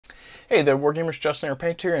Hey there, Wargamers, Justin or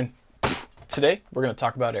Paint here, and today we're going to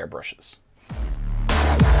talk about airbrushes.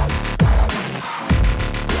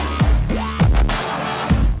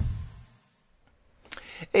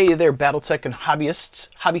 Hey there, Battletech and hobbyists,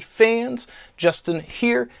 hobby fans. Justin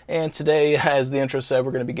here, and today, as the intro said,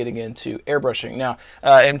 we're going to be getting into airbrushing. Now,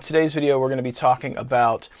 in today's video, we're going to be talking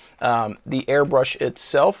about the airbrush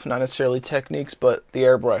itself, not necessarily techniques, but the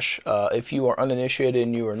airbrush. If you are uninitiated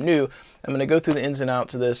and you are new, I'm going to go through the ins and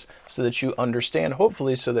outs of this so that you understand,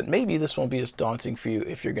 hopefully, so that maybe this won't be as daunting for you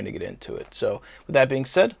if you're going to get into it. So, with that being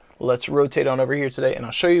said, let's rotate on over here today, and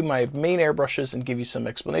I'll show you my main airbrushes and give you some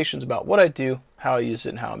explanations about what I do, how I use it,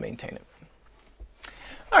 and how I maintain it.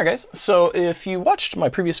 Alright guys, so if you watched my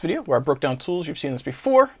previous video where I broke down tools, you've seen this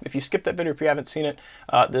before. If you skipped that video, if you haven't seen it,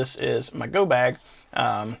 this is my go bag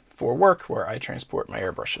for work, where I transport my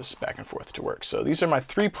airbrushes back and forth to work. So these are my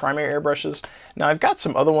three primary airbrushes. Now I've got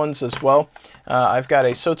some other ones as well. I've got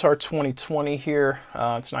a Sotar 2020 here.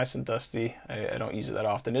 It's nice and dusty. I don't use it that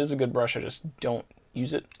often. It is a good brush, I just don't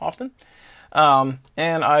use it often.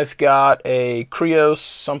 And I've got a Krios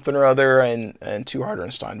something or other and two Harder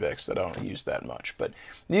and Steinbecks that I don't use that much. But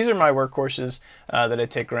these are my workhorses that I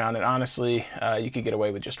take around, and honestly, you could get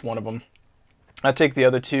away with just one of them. I take the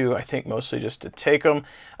other two, I think, mostly just to take them.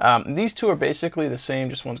 These two are basically the same,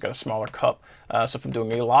 just one's got a smaller cup. So if I'm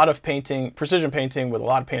doing a lot of painting, precision painting with a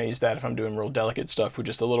lot of paint, I use that. If I'm doing real delicate stuff with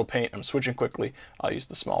just a little paint, I'm switching quickly, I'll use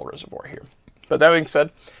the small reservoir here. But that being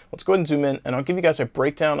said, let's go ahead and zoom in, and I'll give you guys a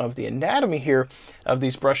breakdown of the anatomy here of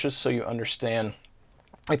these brushes so you understand,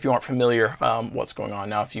 if you aren't familiar, what's going on.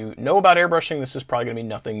 Now, if you know about airbrushing, this is probably going to be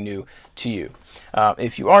nothing new to you.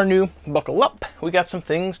 If you are new, buckle up. We got some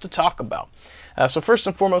things to talk about. So first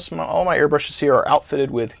and foremost, all my airbrushes here are outfitted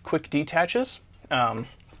with quick detaches.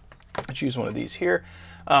 Let's use one of these here.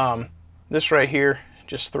 This right here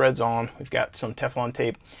just threads on. We've got some Teflon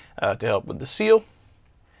tape to help with the seal.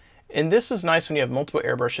 And this is nice when you have multiple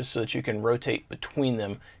airbrushes so that you can rotate between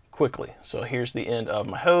them quickly. So here's the end of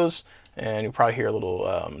my hose, and you'll probably hear a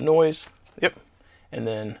little noise. Yep. And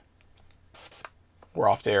then we're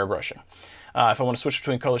off to airbrushing. If I want to switch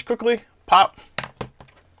between colors quickly, pop.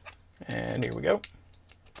 And here we go.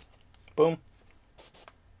 Boom.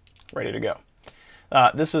 Ready to go.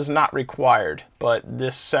 This is not required, but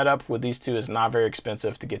this setup with these two is not very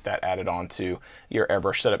expensive to get that added onto your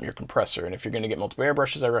airbrush setup and your compressor. And if you're going to get multiple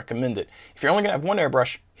airbrushes, I recommend it. If you're only going to have one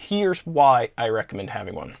airbrush, here's why I recommend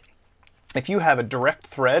having one. If you have a direct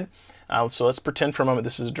thread, so let's pretend for a moment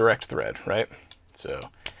this is a direct thread, right? So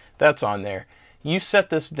that's on there. You set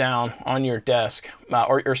this down on your desk,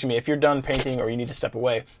 or excuse me, if you're done painting or you need to step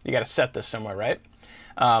away, you got to set this somewhere, right?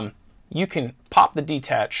 You can pop the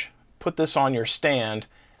detach, put this on your stand,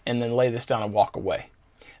 and then lay this down and walk away.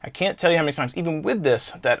 I can't tell you how many times, even with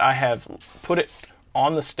this, that I have put it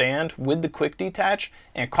on the stand with the quick detach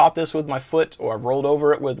and caught this with my foot, or I've rolled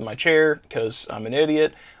over it with my chair because I'm an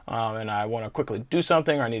idiot and I want to quickly do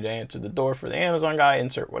something, or I need to answer the door for the Amazon guy,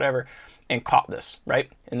 insert whatever, and caught this, right?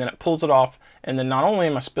 And then it pulls it off, and then not only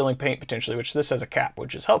am I spilling paint potentially, which this has a cap,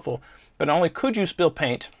 which is helpful, but not only could you spill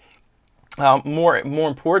paint, more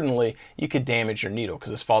importantly, you could damage your needle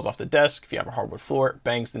because this falls off the desk. If you have a hardwood floor, it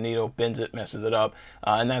bangs the needle, bends it, messes it up,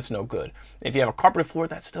 and that's no good. If you have a carpeted floor,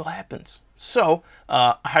 that still happens. So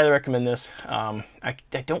I highly recommend this. I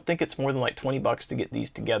don't think it's more than like 20 bucks to get these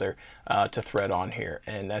together to thread on here,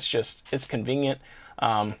 and that's just, it's convenient.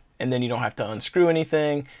 And then you don't have to unscrew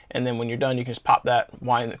anything, and then when you're done, you can just pop that,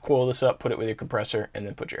 coil this up, put it with your compressor, and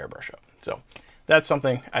then put your airbrush up. So that's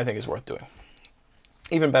something I think is worth doing.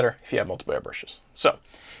 Even better if you have multiple airbrushes. So,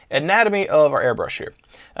 anatomy of our airbrush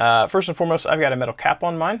here. First and foremost, I've got a metal cap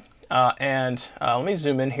on mine. Let me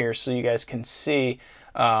zoom in here so you guys can see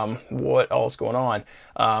what all is going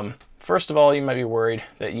on. First of all, you might be worried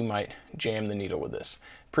that you might jam the needle with this.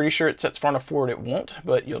 Pretty sure it sets far enough forward it won't,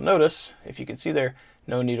 but you'll notice, if you can see there,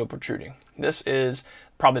 no needle protruding. This is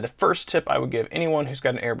probably the first tip I would give anyone who's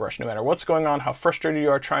got an airbrush, no matter what's going on, how frustrated you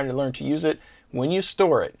are trying to learn to use it. When you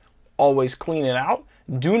store it, always clean it out.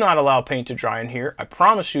 Do not allow paint to dry in here. I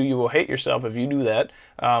promise you, you will hate yourself if you do that.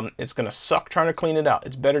 It's going to suck trying to clean it out.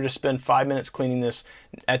 It's better to spend 5 minutes cleaning this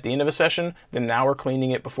at the end of a session than an hour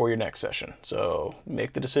cleaning it before your next session. So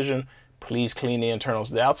make the decision. Please clean the internals.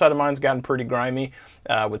 The outside of mine's gotten pretty grimy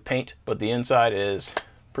with paint, but the inside is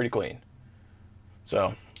pretty clean.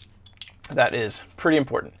 So that is pretty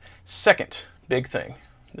important. Second big thing,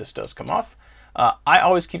 this does come off. I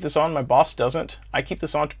always keep this on. My boss doesn't. I keep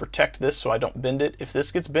this on to protect this so I don't bend it. If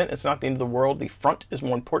this gets bent, it's not the end of the world. The front is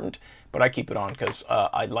more important, but I keep it on because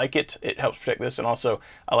I like it. It helps protect this, and also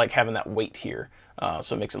I like having that weight here,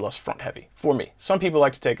 so it makes it less front heavy for me. Some people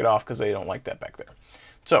like to take it off because they don't like that back there.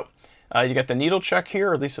 So You got the needle check here,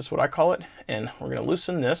 or at least that's what I call it, and we're going to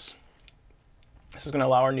loosen this. This is going to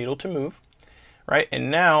allow our needle to move, right?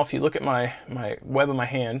 And now if you look at my web of my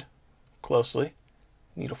hand closely,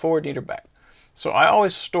 needle forward, needle back. So I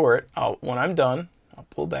always store it. When I'm done, I'll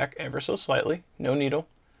pull back ever so slightly, no needle,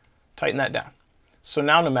 tighten that down. So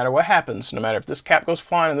now no matter what happens, no matter if this cap goes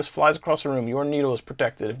flying and this flies across the room, your needle is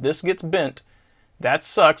protected. If this gets bent, that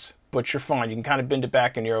sucks, but you're fine. You can kind of bend it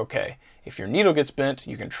back and you're okay. If your needle gets bent,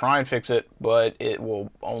 you can try and fix it, but it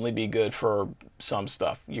will only be good for some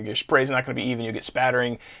stuff. Your spray's not going to be even. You get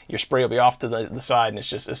spattering. Your spray will be off to the side, and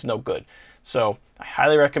it's no good. So I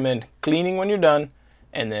highly recommend cleaning when you're done,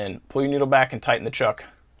 and then pull your needle back and tighten the chuck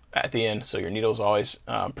at the end so your needle is always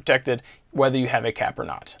protected, whether you have a cap or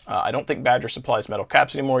not. I don't think Badger supplies metal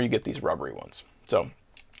caps anymore. You get these rubbery ones. So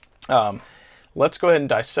let's go ahead and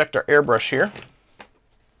dissect our airbrush here.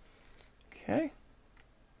 Okay.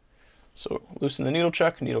 So loosen the needle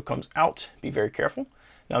chuck, needle comes out, be very careful.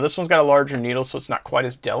 Now this one's got a larger needle, so it's not quite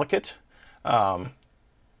as delicate.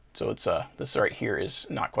 So it's this right here is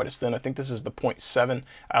not quite as thin. I think this is the 0.7.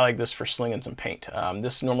 I like this for slinging some paint.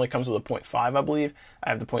 This normally comes with a 0.5, I believe. I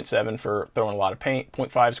have the 0.7 for throwing a lot of paint.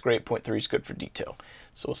 0.5 is great, 0.3 is good for detail.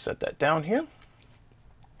 So we'll set that down here.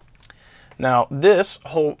 Now this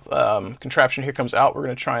whole contraption here comes out. We're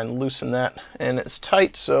going to try and loosen that, and it's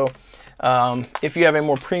tight, so if you have a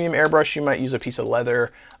more premium airbrush, you might use a piece of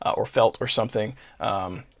leather or felt or something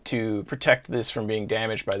to protect this from being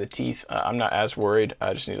damaged by the teeth. I'm not as worried.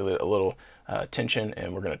 I just need a little tension,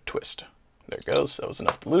 and we're going to twist. There it goes. That was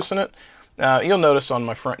enough to loosen it. You'll notice on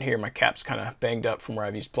my front here, my cap's kind of banged up from where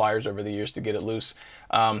I've used pliers over the years to get it loose.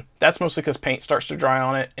 That's mostly because paint starts to dry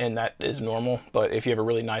on it, and that is normal. But if you have a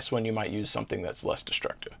really nice one, you might use something that's less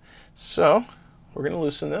destructive. So we're going to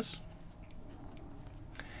loosen this.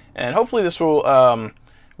 And hopefully this will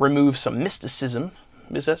remove some mysticism.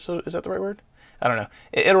 Is that the right word? I don't know.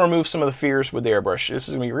 It'll remove some of the fears with the airbrush. This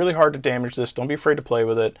is going to be really hard to damage this. Don't be afraid to play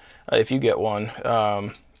with it if you get one.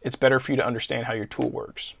 It's better for you to understand how your tool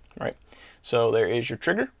works, right? So there is your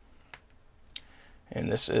trigger.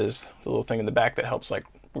 And this is the little thing in the back that helps like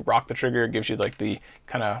rock the trigger. It gives you like the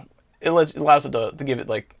kind of, it allows it to give it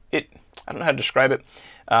like, I don't know how to describe it.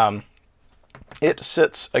 It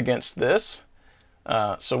sits against this.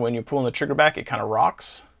 So when you're pulling the trigger back, it kind of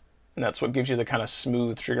rocks, and that's what gives you the kind of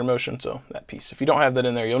smooth trigger motion. So that piece, if you don't have that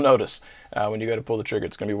in there, you'll notice when you go to pull the trigger,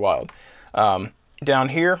 it's going to be wild. Down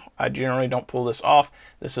here, I generally don't pull this off.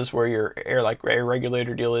 This is where your air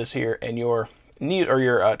regulator deal is here, and your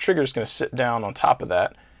trigger is going to sit down on top of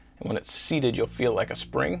that. And when it's seated, you'll feel like a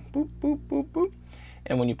spring. Boop, boop, boop, boop.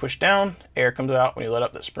 And when you push down, air comes out. When you let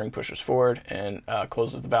up, that spring pushes forward and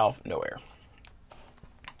closes the valve. No air.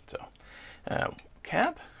 So.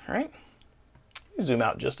 Cap, right? Zoom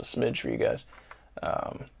out just a smidge for you guys.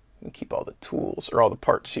 And keep all the tools or all the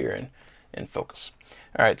parts here in focus.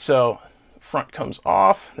 All right, so front comes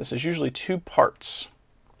off. This is usually 2 parts.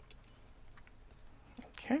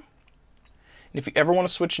 Okay. And if you ever want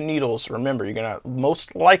to switch needles, remember you're going to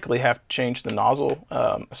most likely have to change the nozzle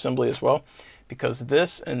assembly as well, because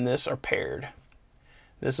this and this are paired.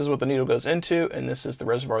 This is what the needle goes into, and this is the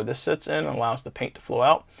reservoir this sits in and allows the paint to flow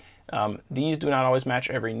out. These do not always match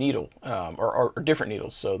every needle, or different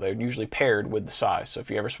needles, so they're usually paired with the size. So if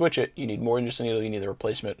you ever switch it, you need more than just a needle, you need the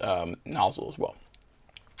replacement nozzle as well.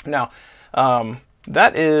 Now,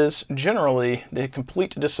 that is generally the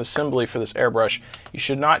complete disassembly for this airbrush. You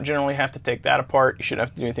should not generally have to take that apart. You shouldn't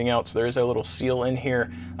have to do anything else. There is a little seal in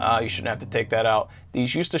here. You shouldn't have to take that out.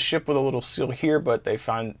 These used to ship with a little seal here, but they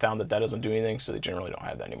found that doesn't do anything, so they generally don't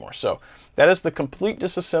have that anymore. So that is the complete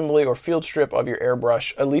disassembly or field strip of your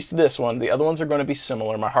airbrush, at least this one. The other ones are going to be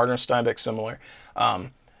similar. My Harder and Steinbeck similar.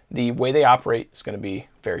 The way they operate is going to be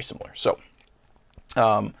very similar. So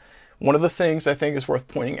one of the things I think is worth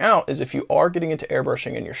pointing out is if you are getting into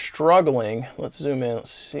airbrushing and you're struggling, let's zoom in, let's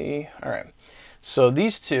see. All right, so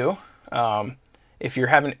these two, if you're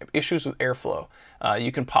having issues with airflow,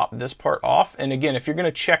 you can pop this part off. And again, if you're going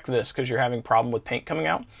to check this because you're having a problem with paint coming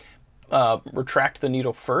out, retract the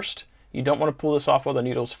needle first. You don't want to pull this off while the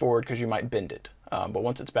needle's forward because you might bend it. But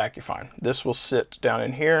once it's back, you're fine. This will sit down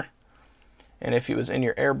in here. And if it was in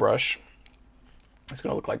your airbrush, it's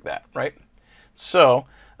going to look like that, right? So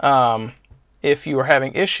if you are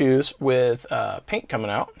having issues with paint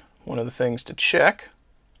coming out, one of the things to check,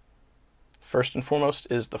 first and foremost,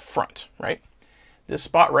 is the front, right? This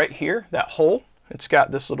spot right here, that hole, it's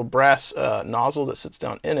got this little brass nozzle that sits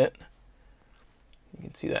down in it. You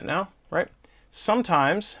can see that now, right?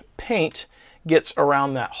 Sometimes paint gets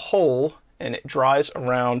around that hole and it dries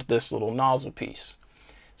around this little nozzle piece.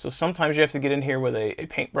 So sometimes you have to get in here with a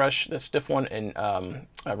paintbrush, that stiff one, and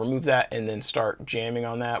remove that, and then start jamming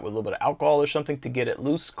on that with a little bit of alcohol or something to get it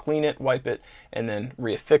loose, clean it, wipe it, and then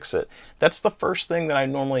reaffix it. That's the first thing that I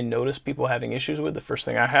normally notice people having issues with, the first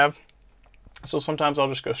thing I have. So sometimes I'll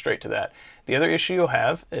just go straight to that. The other issue you'll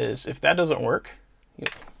have is if that doesn't work, you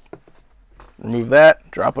remove that,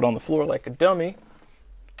 drop it on the floor like a dummy,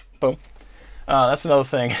 boom. That's another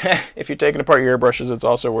thing. If you're taking apart your airbrushes, it's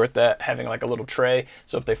also worth that, having like a little tray,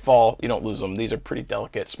 so if they fall, you don't lose them. These are pretty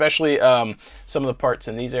delicate, especially some of the parts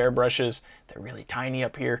in these airbrushes. They're really tiny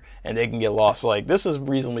up here, and they can get lost. Like, this is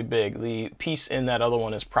reasonably big. The piece in that other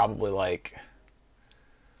one is probably like,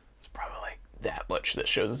 that much that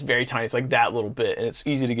shows. It's very tiny. It's like that little bit, and it's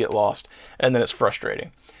easy to get lost, and then it's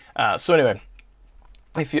frustrating. So anyway,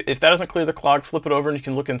 if that doesn't clear the clog, flip it over and you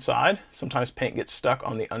can look inside. Sometimes paint gets stuck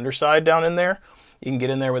on the underside down in there. You can get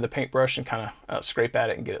in there with a paintbrush and kind of scrape at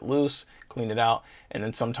it and get it loose, clean it out, and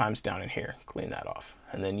then sometimes down in here, clean that off.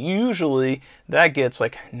 And then usually that gets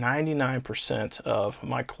like 99% of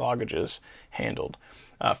my clogages handled.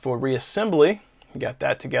 For reassembly, got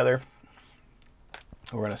that together.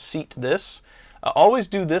 We're going to seat this. Always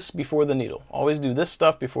do this before the needle. Always do this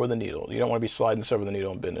stuff before the needle. You don't want to be sliding this over the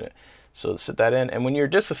needle and bending it. So sit that in. And when you're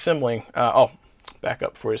disassembling, back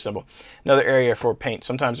up before you assemble. Another area for paint.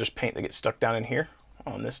 Sometimes there's paint that gets stuck down in here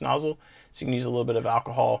on this nozzle. So you can use a little bit of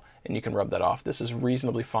alcohol and you can rub that off. This is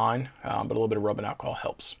reasonably fine, but a little bit of rubbing alcohol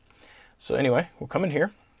helps. So anyway, we'll come in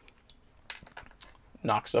here,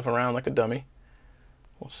 knock stuff around like a dummy.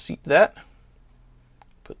 We'll seat that,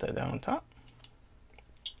 put that down on top.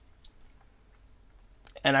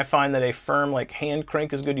 And I find that a firm like hand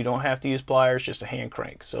crank is good. You don't have to use pliers, just a hand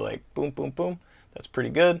crank. So like boom, boom, boom. That's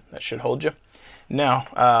pretty good. That should hold you.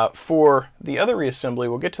 Now, for the other reassembly,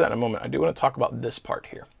 we'll get to that in a moment. I do want to talk about this part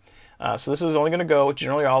here. So this is only going to go,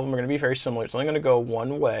 generally all of them are going to be very similar. It's only going to go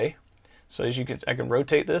one way. So as you can, I can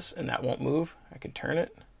rotate this and that won't move. I can turn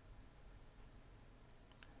it.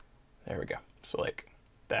 There we go. So like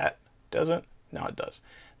that doesn't, now it does.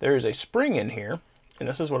 There is a spring in here, and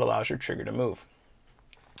this is what allows your trigger to move.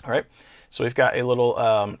 All right, so we've got a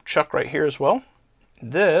little chuck right here as well.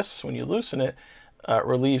 This, when you loosen it,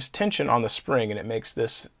 relieves tension on the spring, and it makes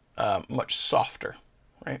this much softer,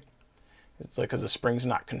 right? It's like because the spring's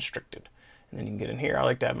not constricted. And then you can get in here. I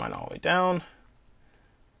like to have mine all the way down.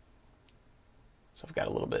 So I've got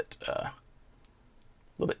a little bit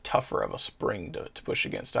tougher of a spring to push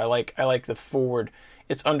against. I like the forward.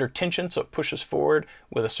 It's under tension, so it pushes forward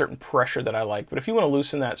with a certain pressure that I like. But if you want to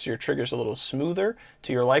loosen that so your trigger's a little smoother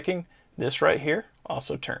to your liking, this right here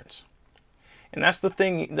also turns. And that's the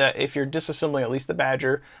thing, that if you're disassembling at least the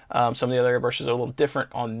Badger, some of the other airbrushes are a little different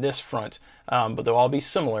on this front, but they'll all be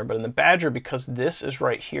similar. But in the Badger, because this is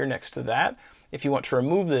right here next to that, if you want to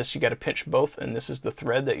remove this, you got to pinch both, and this is the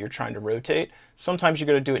thread that you're trying to rotate. Sometimes you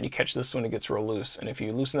got to do it and you catch this when it gets real loose, and if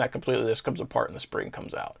you loosen that completely, this comes apart and the spring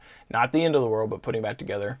comes out. Not the end of the world, but putting back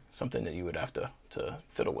together, something that you would have to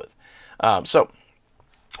fiddle with. So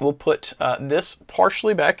we'll put this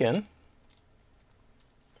partially back in.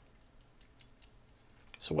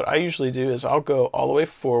 So what I usually do is I'll go all the way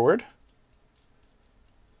forward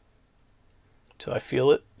until I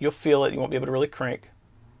feel it. You'll feel it. You won't be able to really crank.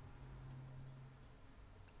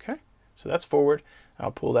 Okay, so that's forward.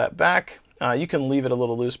 I'll pull that back. You can leave it a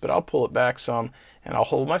little loose, but I'll pull it back some, and I'll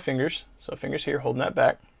hold my fingers. So fingers here, holding that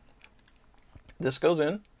back. This goes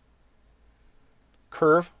in.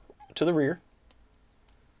 Curve to the rear.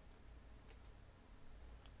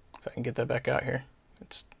 If I can get that back out here.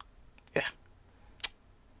 Yeah.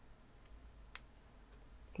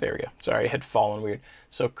 There we go. Sorry, it had fallen weird.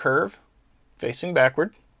 So curve, facing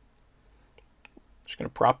backward. Just going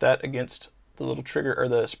to prop that against the little trigger or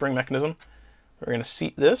the spring mechanism. We're going to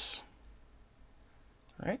seat this.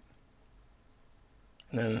 All right.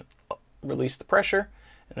 And then release the pressure.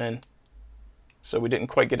 And then, so we didn't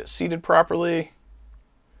quite get it seated properly.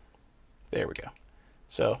 There we go.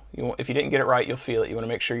 So if you didn't get it right, you'll feel it. You want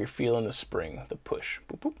to make sure you're feeling the spring, the push.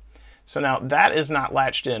 Boop, boop. So now that is not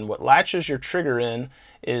latched in. What latches your trigger in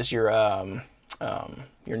is your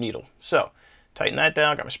needle. So tighten that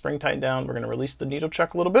down. Got my spring tightened down. We're going to release the needle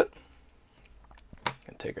chuck a little bit.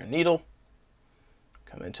 Going to take our needle,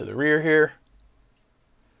 come into the rear here,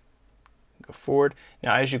 go forward.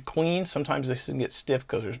 Now as you clean, sometimes this can get stiff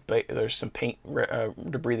because there's some paint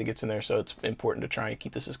debris that gets in there. So it's important to try and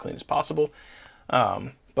keep this as clean as possible.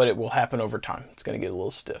 But it will happen over time. It's going to get a little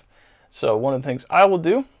stiff. So one of the things I will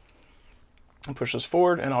do, I'll push this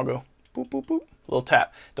forward and I'll go boop, boop, boop, a little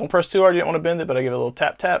tap. Don't press too hard, you don't want to bend it, but I give it a little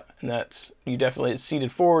tap, tap, and that's, you definitely, it's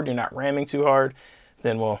seated forward, you're not ramming too hard.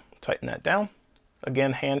 Then we'll tighten that down.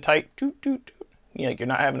 Again, hand tight, doot, doot, doot. You know, you're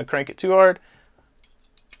not having to crank it too hard.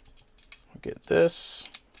 Get this.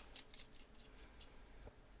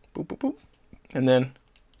 Boop, boop, boop. And then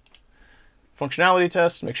functionality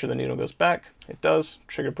test, make sure the needle goes back. It does.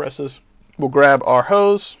 Trigger presses. We'll grab our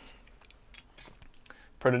hose,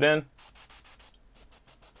 put it in.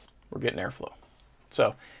 We're getting airflow.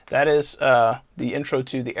 So that is the intro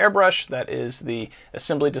to the airbrush. That is the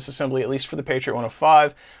assembly, disassembly, at least for the Patriot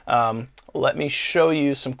 105. Let me show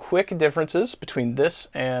you some quick differences between this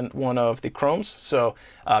and one of the chromes. So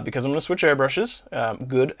because I'm going to switch airbrushes,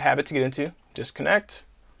 good habit to get into, disconnect,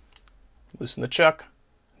 loosen the chuck,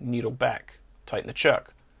 needle back, tighten the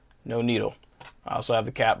chuck, no needle. I also have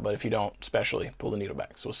the cap, but if you don't, especially pull the needle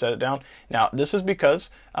back. So we'll set it down. Now, this is because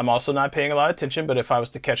I'm also not paying a lot of attention, but if I was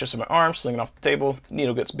to catch this with my arm, sling it off the table, the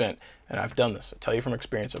needle gets bent. And I've done this. I tell you from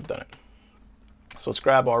experience, I've done it. So let's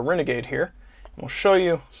grab our Renegade here, and we'll show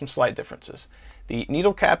you some slight differences. The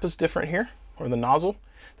needle cap is different here, or the nozzle.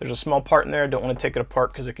 There's a small part in there. I don't want to take it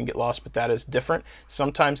apart because it can get lost, but that is different.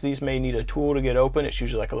 Sometimes these may need a tool to get open. It's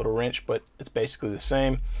usually like a little wrench, but it's basically the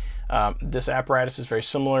same. This apparatus is very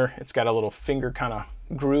similar. It's got a little finger kind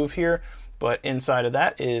of groove here, but inside of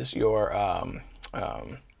that is your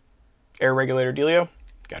air regulator dealio.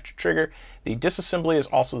 Got your trigger. The disassembly is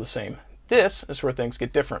also the same. This is where things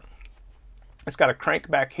get different. It's got a crank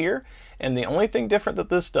back here, and the only thing different that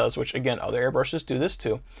this does, which again other airbrushes do this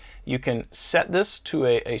too, you can set this to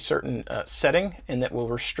a certain setting, and that will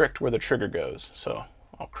restrict where the trigger goes. So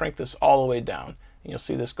I'll crank this all the way down, and you'll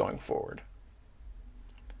see this going forward.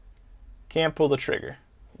 Can't pull the trigger.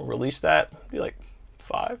 We'll release that, be like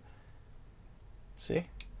 5. See?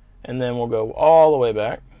 And then we'll go all the way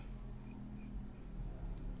back.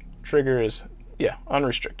 Trigger is, yeah,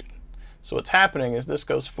 unrestricted. So what's happening is this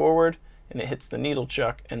goes forward and it hits the needle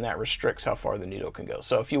chuck, and that restricts how far the needle can go.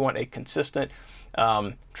 So if you want a consistent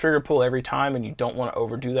trigger pull every time and you don't want to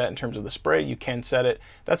overdo that in terms of the spray, you can set it.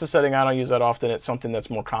 That's a setting I don't use that often. It's something that's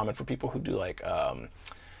more common for people who do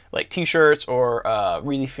like t-shirts or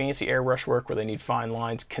really fancy airbrush work where they need fine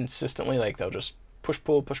lines consistently. Like they'll just push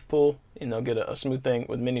pull, and they'll get a smooth thing.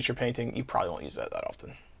 With miniature painting, you probably won't use that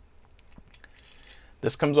often.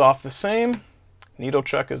 This comes off the same. Needle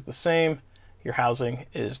chuck is the same. Your housing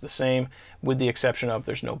is the same, with the exception of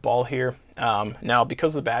there's no ball here. Now,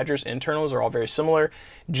 because the Badger's internals are all very similar,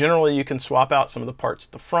 generally you can swap out some of the parts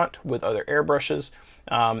at the front with other airbrushes.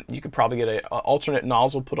 You could probably get an alternate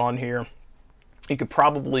nozzle put on here. You could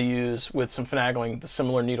probably use, with some finagling, the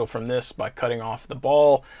similar needle from this by cutting off the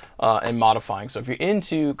ball and modifying. So if you're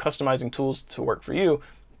into customizing tools to work for you,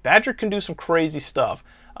 Badger can do some crazy stuff,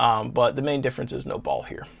 but the main difference is no ball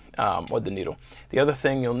here with the needle. The other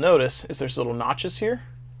thing you'll notice is there's little notches here,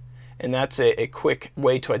 and that's a quick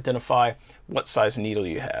way to identify what size needle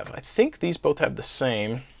you have. I think these both have the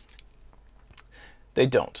same. They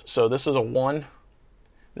don't. So this is a 1,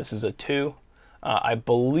 this is a 2. I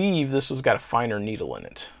believe this has got a finer needle in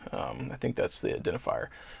it. I think that's the identifier.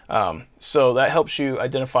 So that helps you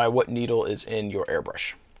identify what needle is in your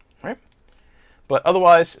airbrush, right? But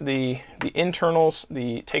otherwise, the internals,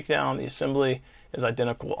 the takedown, the assembly is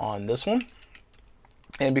identical on this one.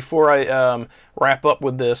 And before I wrap up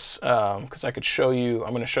with this, because I could show you, I'm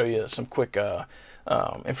going to show you some quick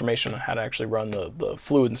information on how to actually run the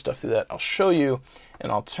fluid and stuff through that. I'll show you an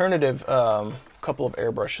alternative couple of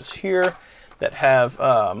airbrushes here that have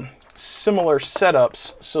similar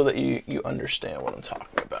setups so that you understand what I'm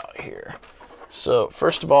talking about here. So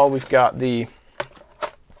first of all, we've got the,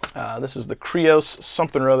 this is the Krios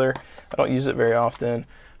something or other. I don't use it very often.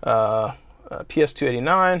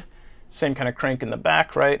 PS289, same kind of crank in the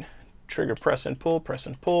back, right? Trigger press and pull, press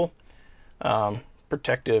and pull.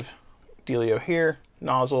 Protective dealio here,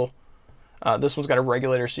 nozzle. This one's got a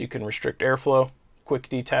regulator so you can restrict airflow. Quick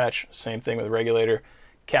detach, same thing with the regulator.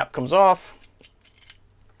 Cap comes off,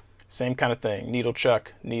 same kind of thing. Needle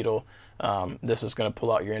chuck, needle. This is going to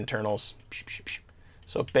pull out your internals.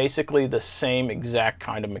 So basically the same exact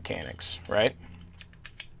kind of mechanics, right?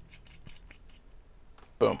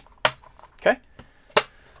 Boom. Okay.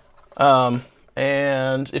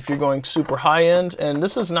 And if you're going super high end, and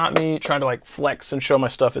this is not me trying to like flex and show my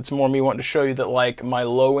stuff, it's more me wanting to show you that like my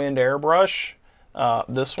low end airbrush,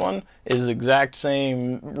 this one is exact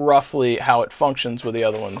same roughly how it functions with the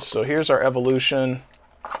other ones. So here's our Evolution,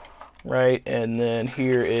 right? And then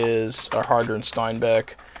here is our Harder and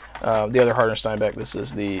Steinbeck. The other Harder and Steinbeck, this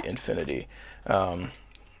is the Infinity.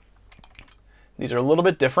 These are a little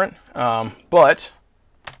bit different, but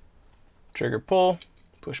trigger pull,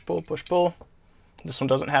 push pull, push pull. This one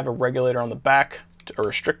doesn't have a regulator on the back, a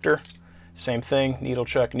restrictor. Same thing, needle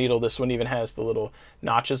chuck, needle. This one even has the little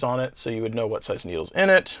notches on it, so you would know what size needle's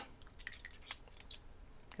in it.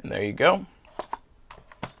 And there you go.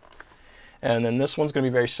 And then this one's going to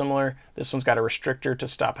be very similar. This one's got a restrictor to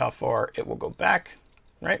stop how far it will go back,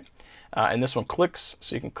 right? And this one clicks,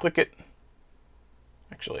 so you can click it.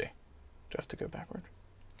 Actually, do I have to go backward?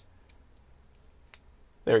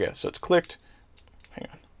 There we go. So it's clicked. Hang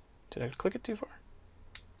on. Did I click it too far?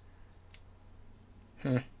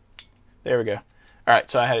 There we go. All right,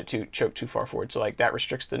 so I had it to choke too far forward. So like that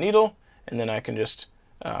restricts the needle, and then I can just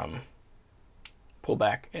pull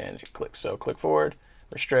back and it clicks. So click forward,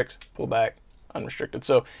 restricts, pull back, unrestricted.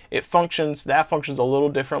 So it functions, that functions a little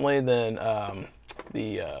differently than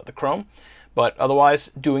the Chrome, but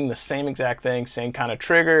otherwise doing the same exact thing, same kind of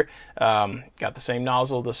trigger, got the same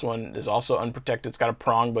nozzle. This one is also unprotected. It's got a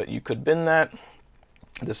prong, but you could bend that.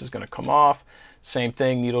 This is going to come off. Same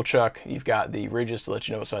thing, needle chuck. You've got the ridges to let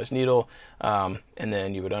you know what size needle, and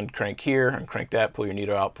then you would uncrank here, uncrank that, pull your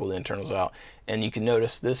needle out, pull the internals out, and you can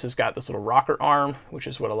notice this has got this little rocker arm, which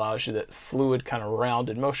is what allows you that fluid kind of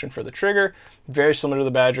rounded motion for the trigger. Very similar to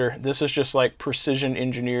the Badger. This is just like precision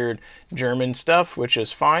engineered German stuff, which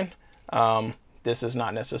is fine. This is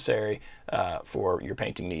not necessary for your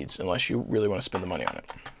painting needs unless you really want to spend the money on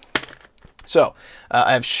it. So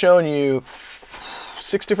I've shown you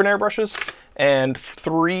 6 different airbrushes and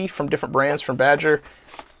 3 from different brands from Badger.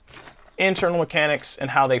 Internal mechanics and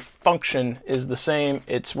how they function is the same.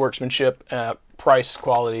 It's workmanship, price,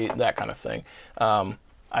 quality, that kind of thing.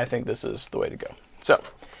 I think this is the way to go. So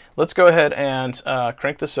let's go ahead and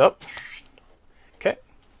crank this up. Okay.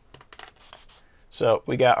 So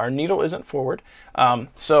we got our needle isn't forward.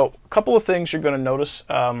 So a couple of things you're going to notice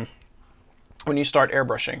when you start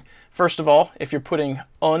airbrushing. First of all, if you're putting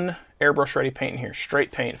airbrush ready paint in here,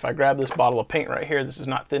 straight paint, if I grab this bottle of paint right here, this is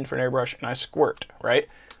not thin for an airbrush, and I squirt, right?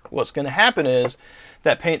 What's going to happen is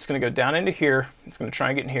that paint's going to go down into here, it's going to try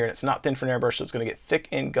and get in here, and it's not thin for an airbrush, so it's going to get thick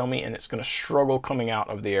and gummy, and it's going to struggle coming out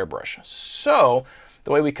of the airbrush. So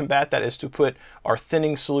the way we combat that is to put our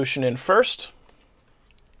thinning solution in first.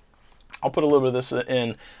 I'll put a little bit of this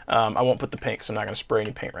in. I won't put the paint because I'm not going to spray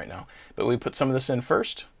any paint right now, but we put some of this in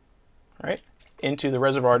first, right, into the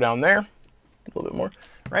reservoir down there, a little bit more,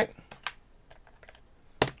 right?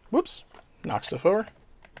 Whoops, knock stuff over.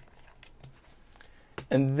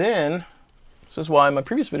 And then, this is why in my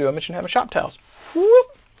previous video I mentioned having shop towels.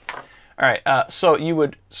 Whoop. All right, so you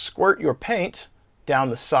would squirt your paint down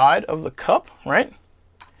the side of the cup, right?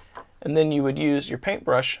 And then you would use your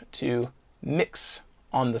paintbrush to mix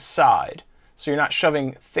on the side. So you're not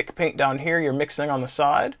shoving thick paint down here, you're mixing on the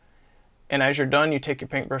side. And as you're done, you take your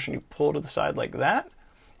paintbrush and you pull to the side like that,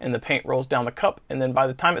 and the paint rolls down the cup. And then by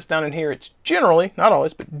the time it's down in here, it's generally, not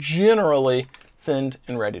always, but generally thinned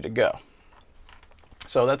and ready to go.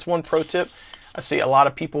 So that's one pro tip. I see a lot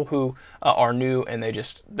of people who are new and they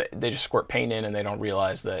just squirt paint in and they don't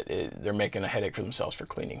realize that they're making a headache for themselves for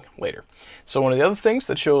cleaning later. So one of the other things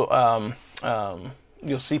that you'll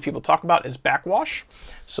see people talk about is backwash.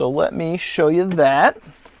 So let me show you that.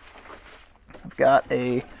 I've got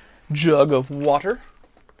a jug of water.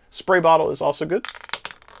 Spray bottle is also good.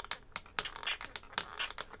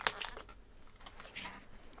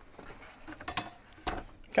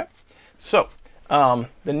 Okay, so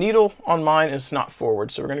the needle on mine is not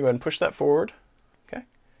forward, so we're going to go ahead and push that forward. Okay,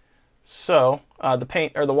 so the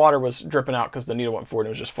paint or the water was dripping out because the needle went forward and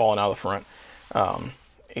it was just falling out of the front.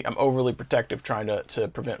 I'm overly protective trying to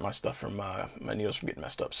prevent my stuff from my needles from getting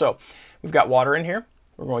messed up. So we've got water in here.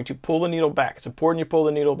 We're going to pull the needle back. It's important you pull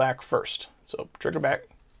the needle back first. So trigger back,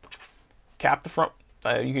 cap the front.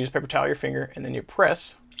 You can use paper towel your finger, and then you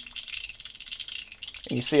press.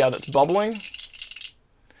 And you see how that's bubbling?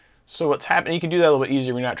 So what's happening, you can do that a little bit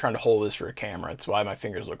easier when you're not trying to hold this for a camera. That's why my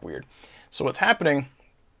fingers look weird. So what's happening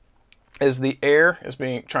is the air is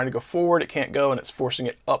trying to go forward. It can't go, and it's forcing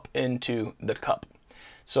it up into the cup.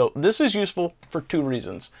 So this is useful for 2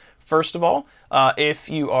 reasons. First of all, if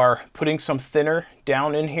you are putting some thinner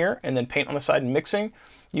down in here and then paint on the side and mixing,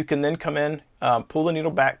 you can then come in, pull the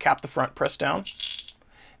needle back, cap the front, press down,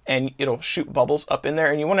 and it'll shoot bubbles up in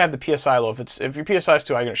there. And you want to have the PSI low. If your PSI is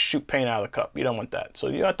too high, you're going to shoot paint out of the cup. You don't want that. So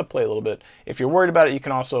you have to play a little bit. If you're worried about it, you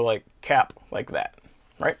can also like cap like that,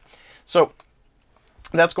 right? So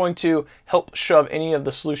that's going to help shove any of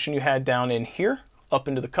the solution you had down in here up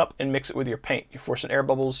into the cup and mix it with your paint. You're forcing air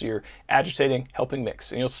bubbles, you're agitating, helping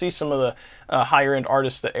mix. And you'll see some of the higher end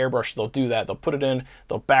artists that airbrush, they'll do that. They'll put it in,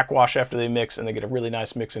 they'll backwash after they mix, and they get a really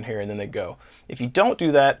nice mix in here, and then they go. If you don't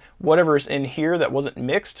do that, whatever is in here that wasn't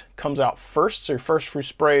mixed comes out first. So your first few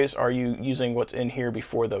sprays are you using what's in here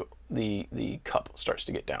before the cup starts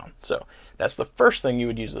to get down. So that's the first thing you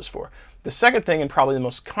would use this for. The second thing, and probably the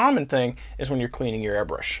most common thing, is when you're cleaning your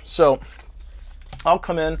airbrush. So I'll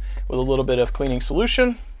come in with a little bit of cleaning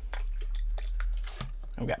solution,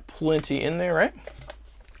 I've got plenty in there, right?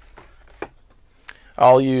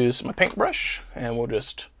 I'll use my paintbrush and we'll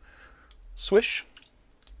just swish.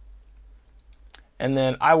 And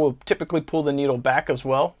then I will typically pull the needle back as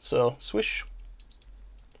well, so swish.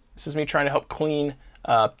 This is me trying to help clean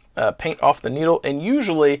paint off the needle, and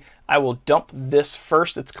usually I will dump this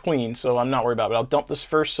first. It's clean, so I'm not worried about it. I'll dump this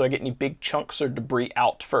first so I get any big chunks or debris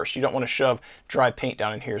out first. You don't want to shove dry paint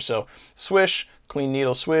down in here. So swish, clean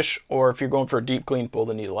needle, swish, or if you're going for a deep clean, pull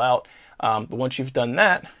the needle out. But once you've done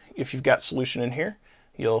that, if you've got solution in here,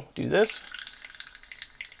 you'll do this.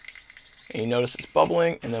 And you notice it's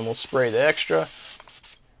bubbling, and then we'll spray the extra.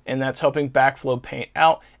 And that's helping backflow paint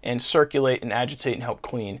out and circulate and agitate and help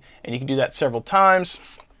clean. And you can do that several times.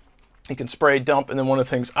 You can spray, dump, and then one of the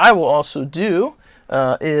things I will also do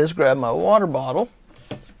is grab my water bottle.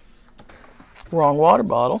 Wrong water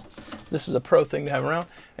bottle. This is a pro thing to have around.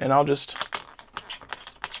 And I'll just,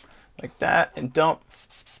 like that, and dump,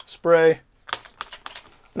 spray.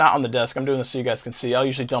 Not on the desk. I'm doing this so you guys can see. I'll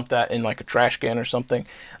usually dump that in like a trash can or something.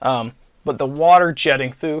 But the water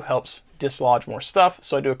jetting through helps dislodge more stuff.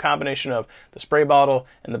 So I do a combination of the spray bottle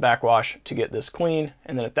and the backwash to get this clean.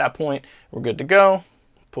 And then at that point, we're good to go.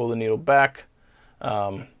 Pull the needle back,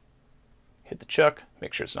 hit the chuck,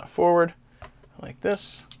 make sure it's not forward, like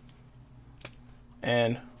this.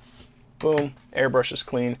 And boom, airbrush is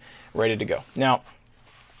clean, ready to go. Now,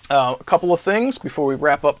 a couple of things before we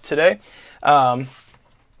wrap up today.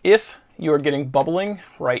 If you're getting bubbling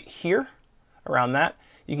right here, around that,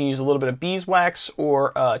 you can use a little bit of beeswax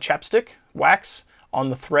or chapstick wax on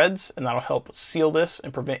the threads, and that'll help seal this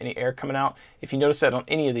and prevent any air coming out. If you notice that on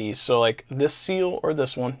any of these, so like this seal or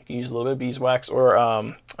this one, you can use a little bit of beeswax or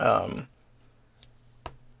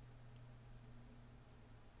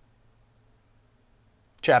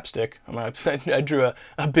chapstick. I drew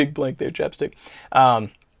a big blank there, chapstick.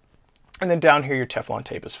 And then down here, your Teflon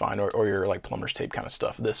tape is fine, or your like plumber's tape kind of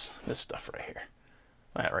stuff. This stuff right here.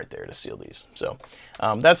 That right there to seal these. So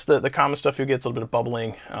that's the common stuff you get. It's a little bit of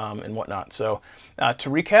bubbling and whatnot. So to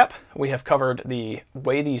recap, we have covered the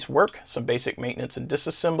way these work, some basic maintenance and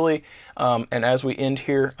disassembly. And as we end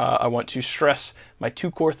here, I want to stress my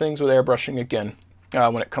two core things with airbrushing again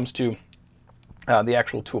when it comes to the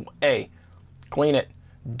actual tool. A, clean it.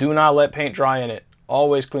 Do not let paint dry in it.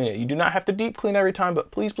 Always clean it. You do not have to deep clean every time,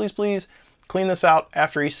 but please, please, please, clean this out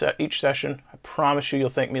after each session. I promise you, you'll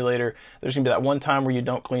thank me later. There's gonna be that one time where you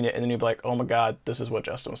don't clean it and then you'll be like, oh my God, this is what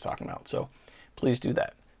Justin was talking about. So please do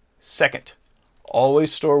that. Second,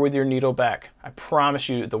 always store with your needle back. I promise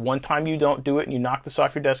you, the one time you don't do it and you knock this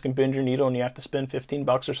off your desk and bend your needle and you have to spend 15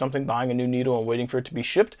 bucks or something buying a new needle and waiting for it to be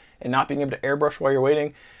shipped and not being able to airbrush while you're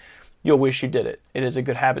waiting, you'll wish you did it. It is a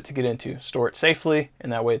good habit to get into. Store it safely,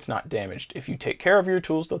 and that way it's not damaged. If you take care of your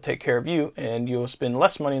tools, they'll take care of you, and you'll spend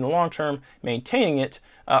less money in the long term maintaining it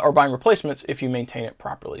or buying replacements if you maintain it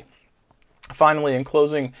properly. Finally, in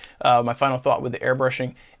closing, my final thought with the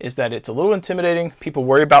airbrushing is that it's a little intimidating. People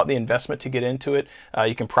worry about the investment to get into it.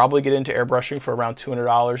 You can probably get into airbrushing for around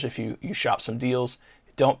 $200 if you shop some deals.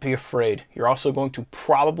 Don't be afraid. You're also going to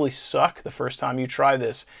probably suck the first time you try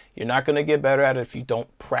this. You're not going to get better at it if you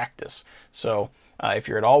don't practice. So if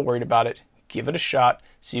you're at all worried about it, give it a shot,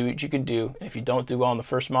 see what you can do. And if you don't do well on the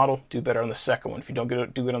first model, do better on the second one. If you don't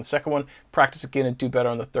do good on the second one, practice again and do better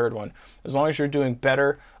on the third one. As long as you're doing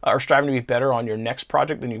better or striving to be better on your next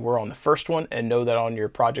project than you were on the first one, and know that on your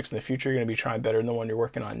projects in the future, you're going to be trying better than the one you're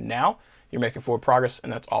working on now, you're making forward progress,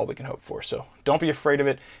 and that's all we can hope for. So don't be afraid of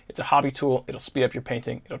it. It's a hobby tool. It'll speed up your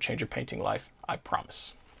painting. It'll change your painting life. I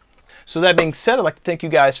promise. So that being said, I'd like to thank you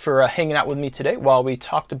guys for hanging out with me today while we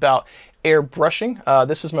talked about airbrushing.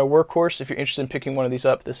 This is my workhorse. If you're interested in picking one of these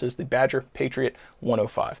up, this is the Badger Patriot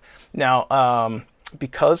 105. Now,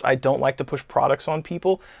 because I don't like to push products on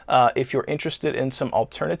people, if you're interested in some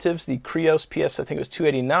alternatives, the Krios PS, I think it was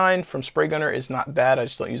 $289 from Spray Gunner, is not bad. I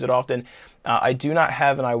just don't use it often. I do not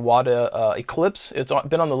have an Iwata Eclipse. It's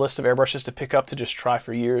been on the list of airbrushes to pick up to just try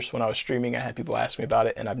for years. When I was streaming, I had people ask me about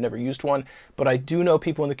it, and I've never used one. But I do know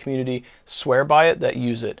people in the community swear by it that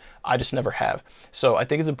use it. I just never have. So I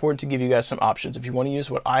think it's important to give you guys some options. If you want to use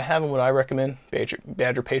what I have and what I recommend,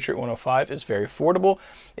 Badger Patriot 105 is very affordable.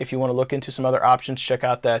 If you want to look into some other options, check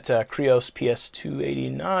out that Krios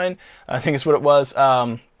PS289. I think it's what it was.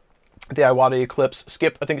 The Iwata Eclipse.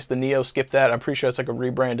 Skip, I think it's the Neo. Skip that. I'm pretty sure it's like a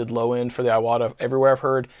rebranded low end for the Iwata. Everywhere I've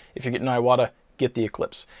heard, if you're getting Iwata, get the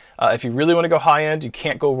Eclipse. If you really want to go high end, you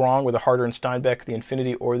can't go wrong with a Harder & Steinbeck, the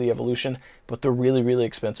Infinity or the Evolution, but they're really, really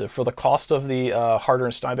expensive. For the cost of the Harder &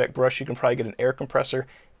 Steinbeck brush, you can probably get an air compressor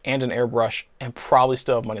and an airbrush and probably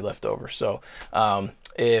still have money left over. So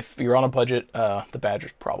if you're on a budget, the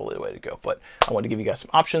Badger's probably the way to go. But I want to give you guys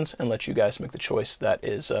some options and let you guys make the choice that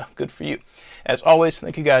is good for you. As always,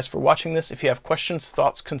 thank you guys for watching this. If you have questions,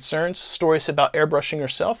 thoughts, concerns, stories about airbrushing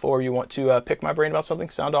yourself, or you want to pick my brain about something,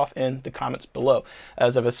 sound off in the comments below.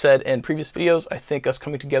 As I've said in previous videos, I think us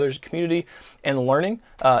coming together as a community and learning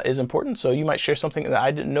is important. So you might share something that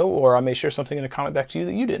I didn't know, or I may share something in a comment back to you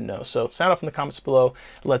that you didn't know. So sound off in the comments below.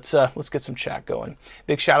 Let's get some chat going.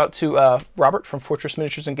 Big shout out to Robert from Fortress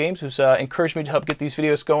Miniatures and Games, who's encouraged me to help get these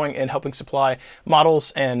videos going and helping supply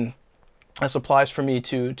models and supplies for me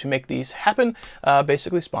to make these happen,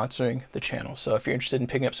 basically sponsoring the channel. So if you're interested in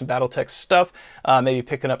picking up some Battletech stuff, maybe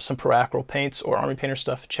picking up some Pro paints or Army Painter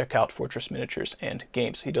stuff, check out Fortress Miniatures and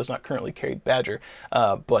Games. He does not currently carry Badger,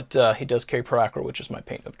 but he does carry Pro, which is my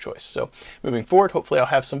paint of choice. So moving forward, hopefully I'll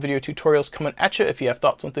have some video tutorials coming at you. If you have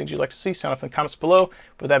thoughts on things you'd like to see, sound off in the comments below.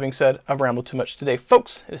 With that being said, I've rambled too much today,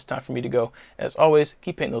 folks. It is time for me to go. As always,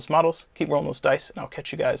 keep painting those models, keep rolling those dice, and I'll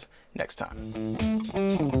catch you guys next time.